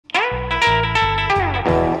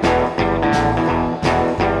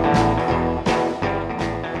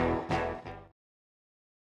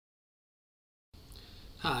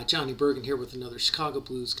Johnny Bergen here with another Chicago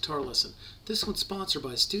Blues guitar lesson. This one's sponsored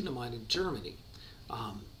by a student of mine in Germany.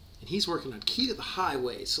 And he's working on Key to the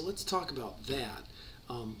Highway, so let's talk about that.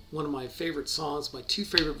 One of my favorite songs, my two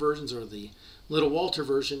favorite versions are the Little Walter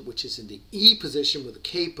version, which is in the E position with a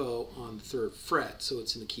capo on the 3rd fret, so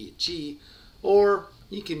it's in the key of G. Or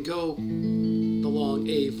you can go the long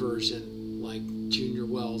A version like Junior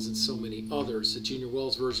Wells and so many others. The Junior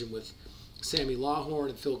Wells version with Sammy Lawhorn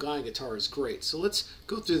and Phil Guy guitar is great. So let's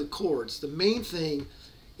go through the chords. The main thing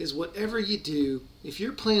is whatever you do, if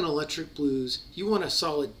you're playing electric blues, you want a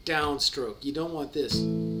solid downstroke. You don't want this.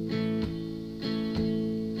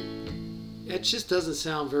 It just doesn't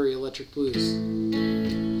sound very electric blues.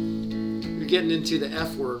 You're getting into the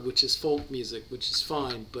F word, which is folk music, which is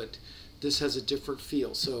fine, but this has a different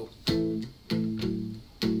feel. So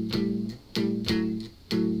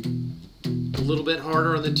a little bit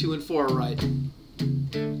harder on the 2 and 4, right?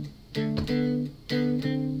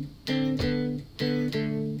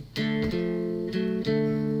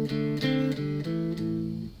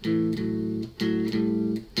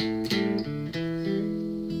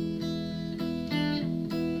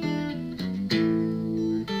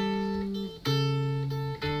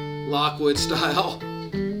 Lockwood style,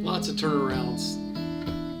 lots of turnarounds.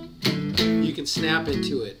 You can snap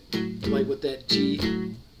into it, like with that G.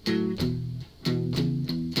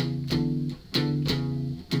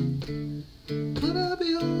 But I'll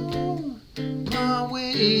be on my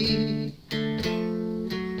way.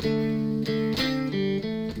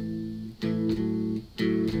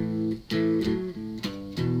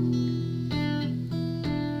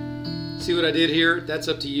 See what I did here? That's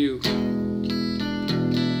up to you.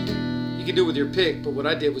 You can do it with your pick, but what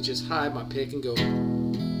I did was just hide my pick and go.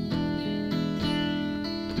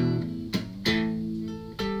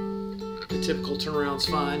 The typical turnaround's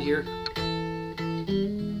fine here.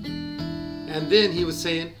 And then he was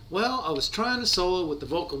saying, well, I was trying to solo with the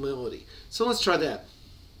vocal melody. So let's try that.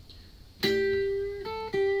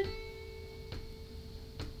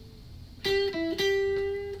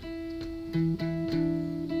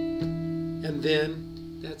 And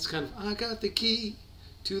then that's kind of, I got the key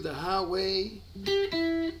to the highway.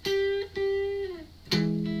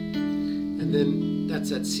 And then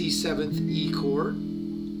that's that C7th E chord.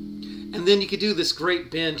 And then you could do this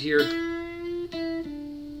great bend here.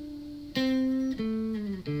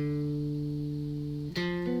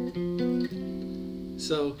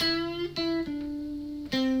 So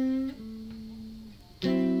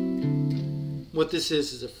what this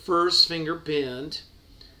is a first finger bend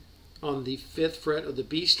on the 5th fret of the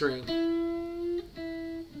B string.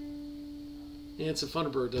 Anson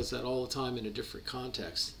Funderburgh does that all the time in a different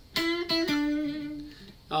context.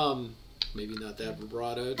 Maybe not that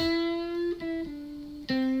vibrato.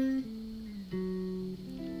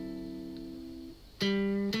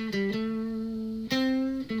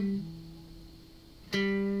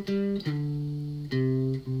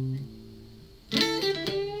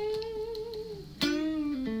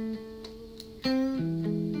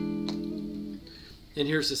 And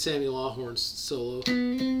here's the Sammy Lawhorn solo.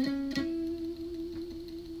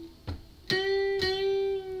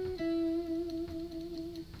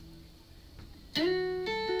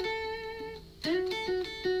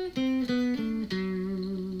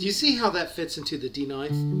 Do you see how that fits into the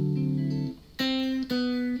D9th?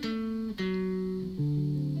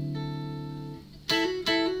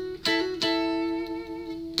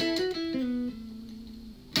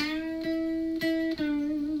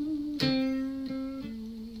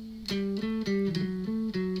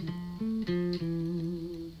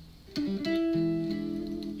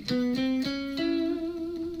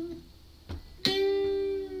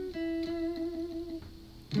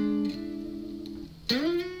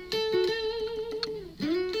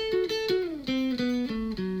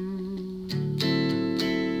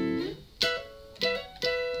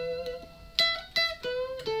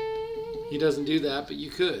 He doesn't do that, but you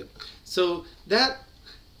could. So that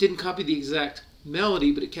didn't copy the exact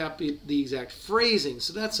melody, but it copied the exact phrasing.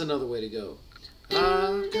 So that's another way to go.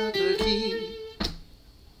 I got the key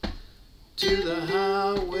to the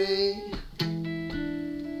highway.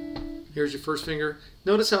 Here's your first finger.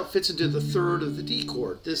 Notice how it fits into the 3rd of the D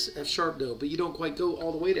chord, this F sharp note, but you don't quite go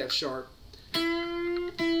all the way to F sharp.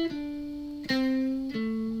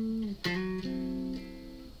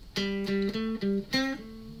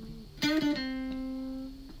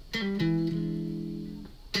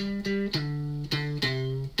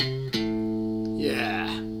 Yeah,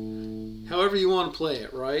 however you want to play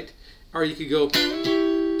it, right? Or you could go.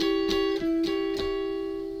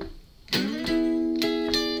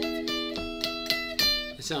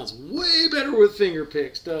 It sounds way better with finger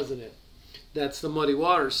picks, doesn't it? That's the Muddy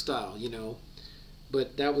Waters style, you know.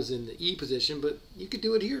 But that was in the E position, but you could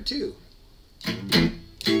do it here too.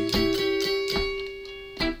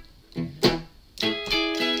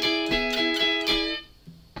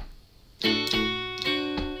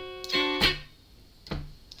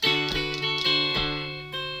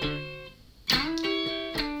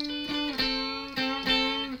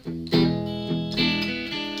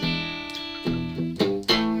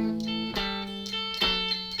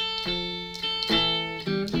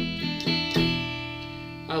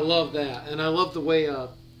 I love that, and I love the way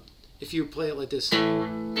if you play it like this,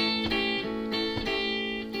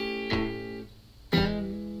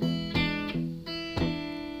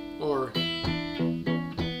 or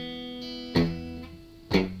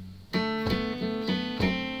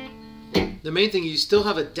the main thing, you still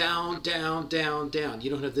have a down, down, down, down. You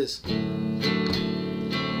don't have this.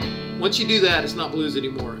 Once you do that, it's not blues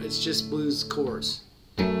anymore. It's just blues chords.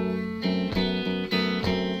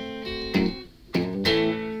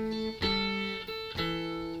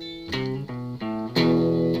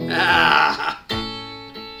 Ah!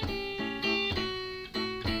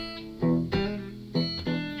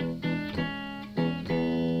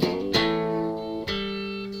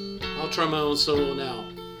 I'll try my own solo now.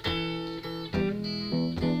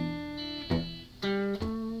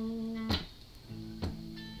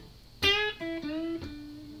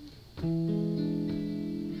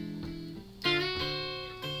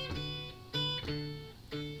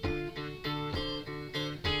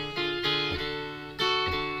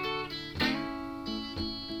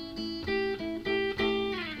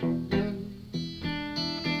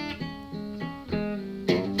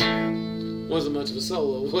 Wasn't much of a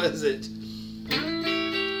solo, was it?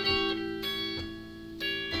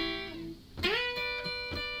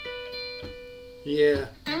 Yeah.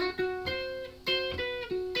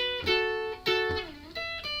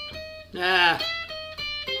 Ah.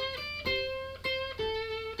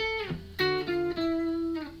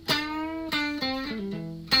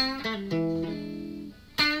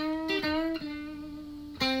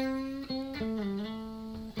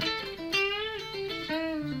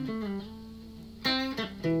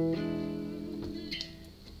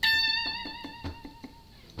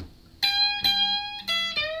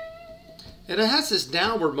 And it has this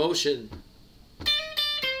downward motion.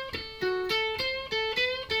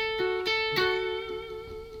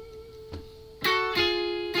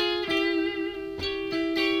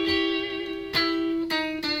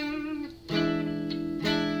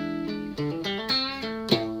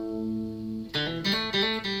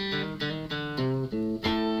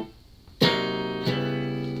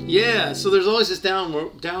 Yeah, so there's always this down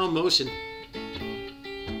motion.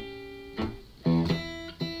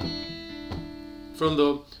 From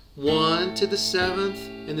the 1 to the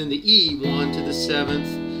 7th, and then the E 1 to the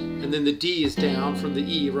 7th, and then the D is down from the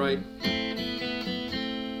E, right?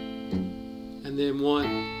 And then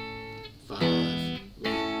 1, 5,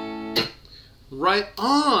 1. Right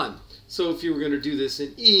on! So if you were going to do this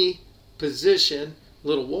in E position,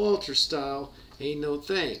 Little Walter style, ain't no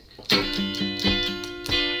thing.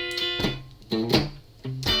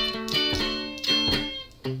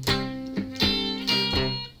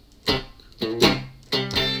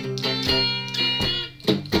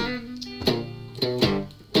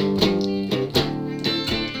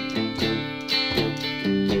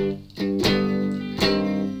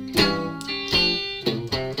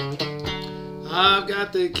 I've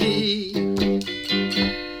got the key.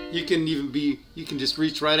 You can just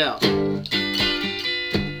reach right out to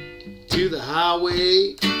the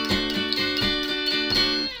highway.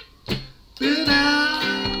 But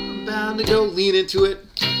I'm bound to go, lean into it.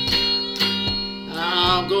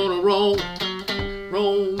 I'm gonna roam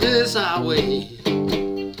this highway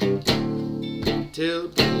till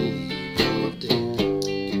the break of day.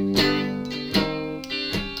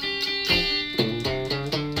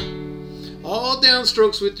 All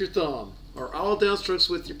downstrokes with your thumb, or all downstrokes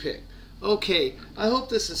with your pick. Okay, I hope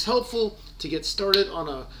this is helpful to get started on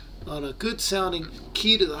a good sounding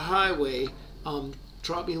key to the highway.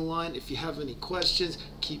 Drop me a line if you have any questions.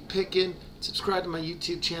 Keep picking. Subscribe to my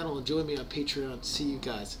YouTube channel and join me on Patreon. See you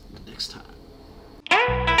guys next time.